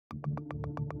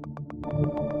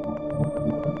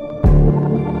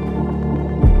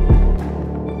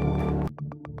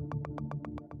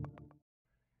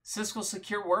Cisco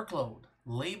Secure Workload,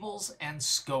 labels and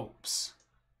scopes.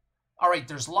 All right,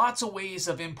 there's lots of ways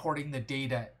of importing the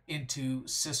data into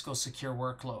Cisco Secure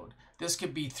Workload. This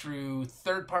could be through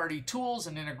third-party tools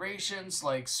and integrations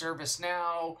like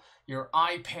ServiceNow, your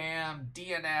IPAM,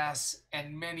 DNS,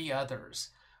 and many others.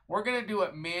 We're going to do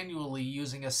it manually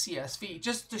using a CSV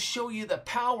just to show you the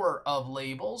power of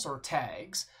labels or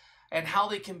tags and how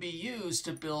they can be used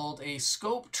to build a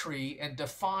scope tree and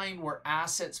define where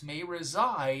assets may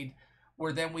reside,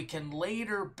 where then we can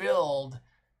later build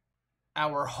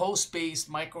our host-based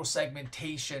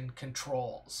micro-segmentation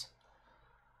controls.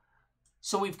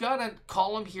 So we've got a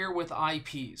column here with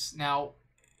IPs. Now,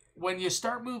 when you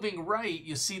start moving right,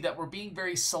 you see that we're being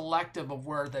very selective of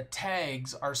where the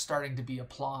tags are starting to be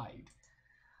applied.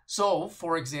 So,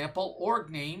 for example, org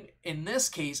name, in this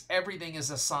case, everything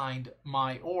is assigned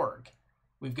my org.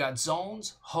 We've got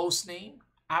zones, host name,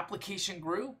 application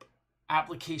group,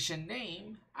 application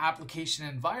name, application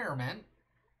environment,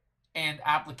 and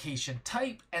application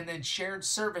type, and then shared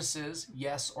services,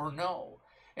 yes or no.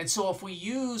 And so if we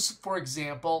use, for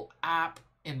example, app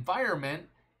environment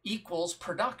equals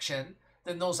production,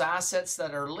 then those assets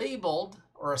that are labeled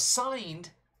or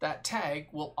assigned that tag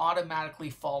will automatically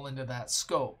fall into that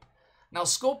scope. Now,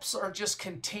 scopes are just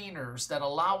containers that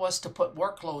allow us to put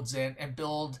workloads in and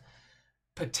build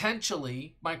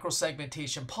potentially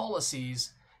micro-segmentation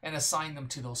policies and assign them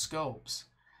to those scopes.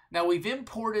 Now, we've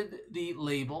imported the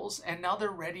labels and now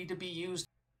they're ready to be used.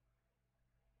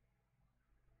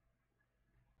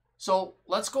 So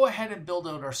let's go ahead and build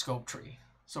out our scope tree.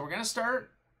 So we're going to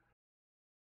start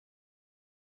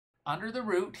under the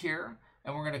root here,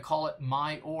 and we're going to call it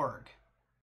my org.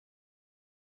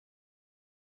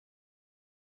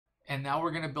 And now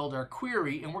we're going to build our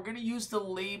query, and we're going to use the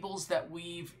labels that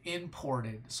we've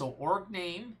imported. So org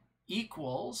name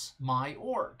equals my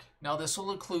org. Now this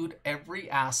will include every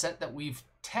asset that we've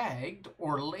tagged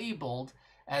or labeled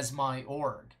as my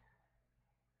org.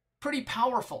 Pretty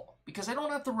powerful because I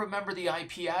don't have to remember the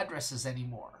IP addresses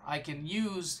anymore. I can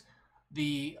use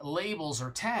the labels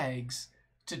or tags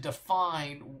to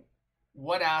define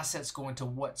what assets go into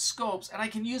what scopes, and I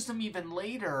can use them even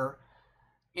later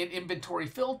in inventory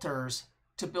filters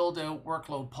to build out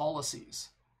workload policies.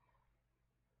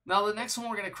 Now the next one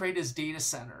we're going to create is data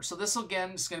center. So this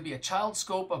again is going to be a child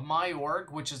scope of my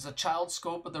org, which is a child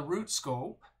scope of the root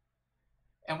scope.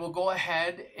 And we'll go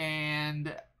ahead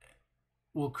and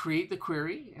we'll create the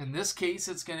query. In this case,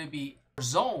 it's going to be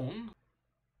zone,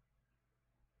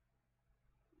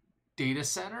 data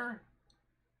center.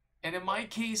 And in my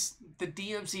case, the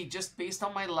DMZ, just based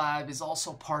on my lab, is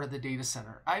also part of the data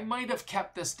center. I might have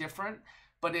kept this different,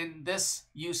 but in this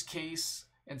use case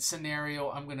and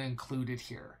scenario, I'm going to include it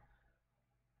here.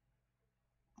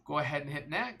 Go ahead and hit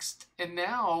next. And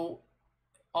now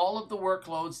all of the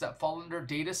workloads that fall under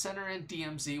data center and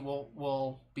DMZ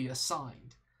will be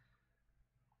assigned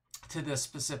to this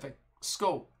specific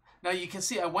scope. Now you can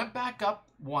see I went back up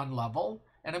one level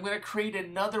and I'm going to create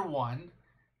another one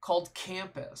called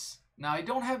campus. Now I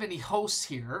don't have any hosts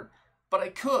here, but I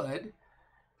could,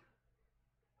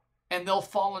 and they'll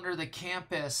fall under the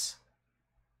campus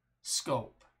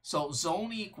scope. So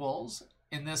zone equals,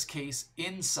 in this case,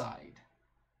 inside.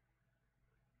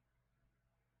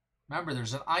 Remember,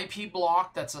 there's an IP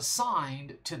block that's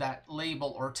assigned to that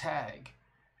label or tag.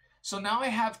 So now I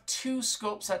have two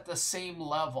scopes at the same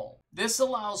level. This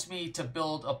allows me to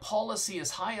build a policy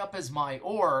as high up as my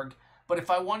org, but if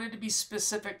I wanted to be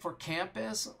specific for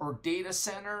campus or data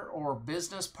center or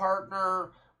business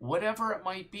partner, whatever it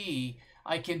might be,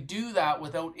 I can do that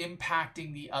without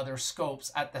impacting the other scopes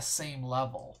at the same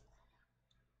level.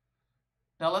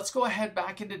 Now let's go ahead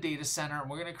back into data center and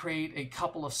we're going to create a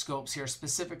couple of scopes here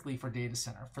specifically for data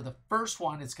center. For the first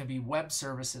one, it's going to be web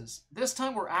services. This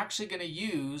time we're actually going to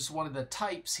use one of the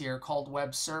types here called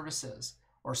web services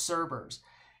or servers.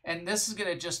 And this is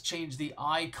going to just change the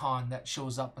icon that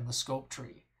shows up in the scope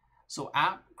tree. So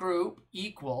app group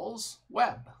equals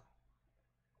web.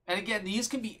 And again, these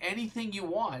can be anything you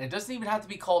want. It doesn't even have to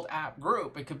be called app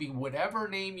group. It could be whatever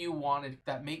name you wanted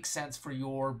that makes sense for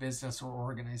your business or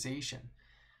organization.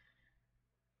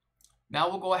 Now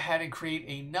we'll go ahead and create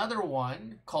another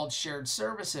one called shared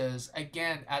services,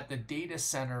 again at the data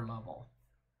center level.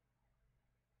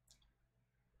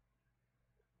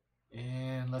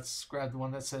 And let's grab the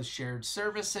one that says shared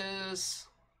services.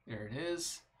 There it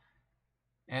is.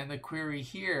 And the query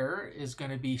here is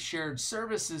going to be shared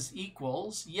services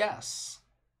equals yes.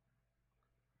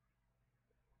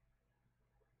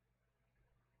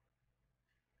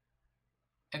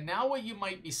 And now what you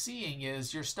might be seeing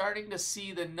is you're starting to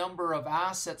see the number of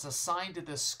assets assigned to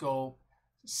this scope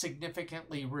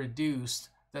significantly reduced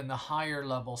than the higher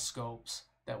level scopes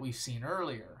that we've seen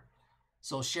earlier.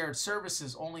 So shared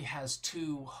services only has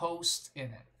 2 hosts in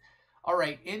it. All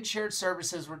right, in shared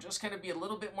services, we're just going to be a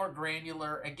little bit more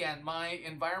granular. Again, my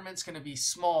environment's going to be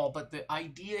small, but the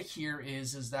idea here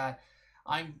is that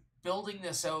I'm building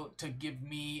this out to give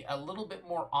me a little bit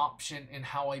more option in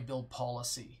how I build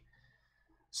policy.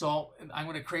 So I'm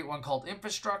going to create one called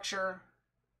infrastructure,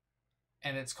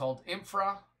 and it's called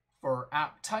infra for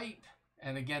app type.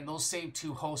 And again, those same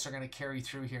 2 hosts are going to carry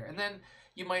through here. And then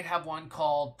you might have one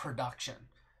called production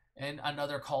and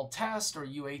another called test or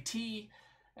UAT.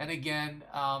 And again,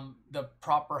 the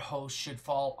proper host should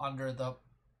fall under the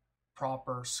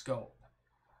proper scope.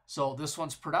 So this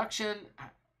one's production,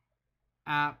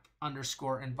 app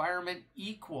underscore environment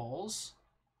equals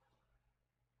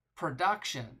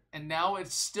production. And now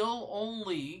it's still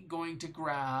only going to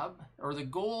grab, or the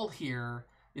goal here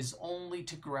is only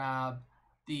to grab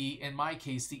the, in my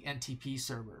case, the NTP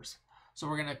servers. So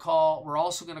we're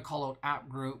also going to call out app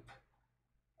group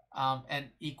and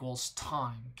equals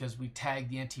time, because we tag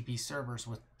the NTP servers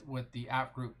with the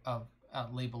app group of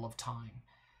label of time.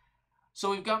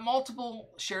 So we've got multiple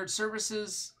shared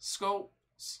services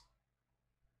scopes,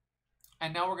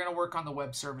 and now we're going to work on the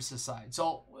web services side.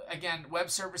 So again,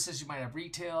 web services, you might have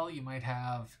retail, you might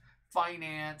have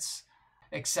finance,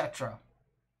 etc.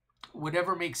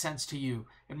 Whatever makes sense to you.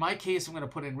 In my case, I'm going to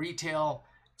put in retail.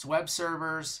 It's web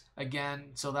servers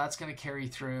again, so that's going to carry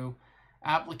through.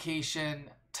 Application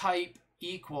type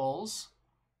equals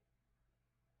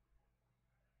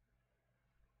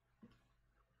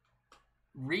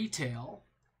retail.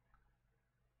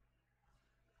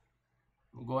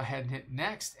 We'll go ahead and hit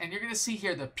next, and you're going to see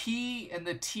here the P and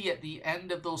the T at the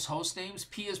end of those host names.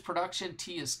 P is production,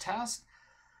 T is test.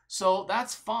 So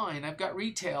that's fine. I've got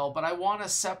retail, but I want to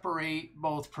separate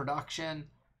both production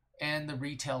and the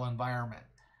retail environment.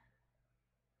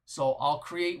 So I'll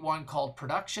create one called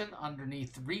production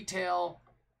underneath retail.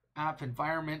 App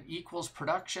environment equals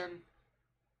production.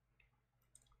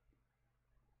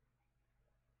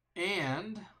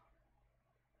 And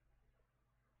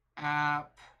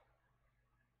app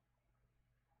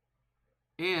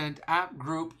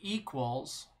group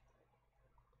equals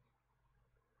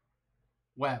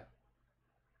web.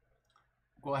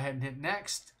 Go ahead and hit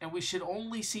next, and we should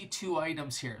only see 2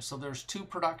 items here. So there's 2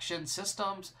 production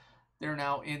systems. They're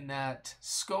now in that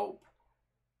scope,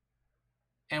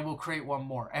 and we'll create one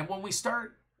more. And when we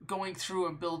start going through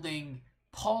and building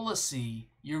policy,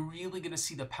 you're really going to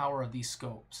see the power of these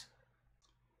scopes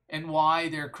and why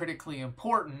they're critically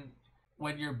important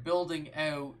when you're building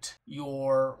out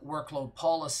your workload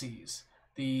policies.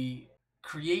 The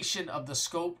creation of the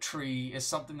scope tree is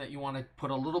something that you want to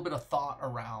put a little bit of thought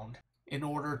around in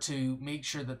order to make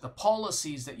sure that the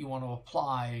policies that you want to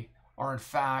apply are in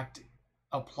fact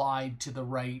applied to the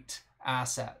right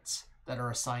assets that are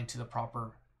assigned to the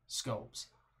proper scopes.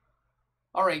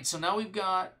 All right, so now we've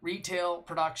got retail,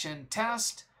 production,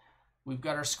 test. We've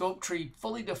got our scope tree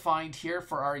fully defined here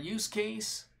for our use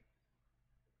case.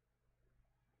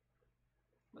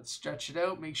 Let's stretch it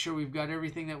out, make sure we've got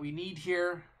everything that we need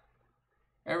here.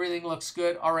 Everything looks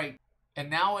good. All right, and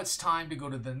now it's time to go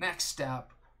to the next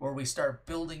step where we start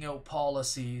building out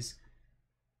policies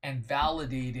and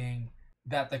validating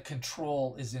that the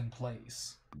control is in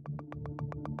place.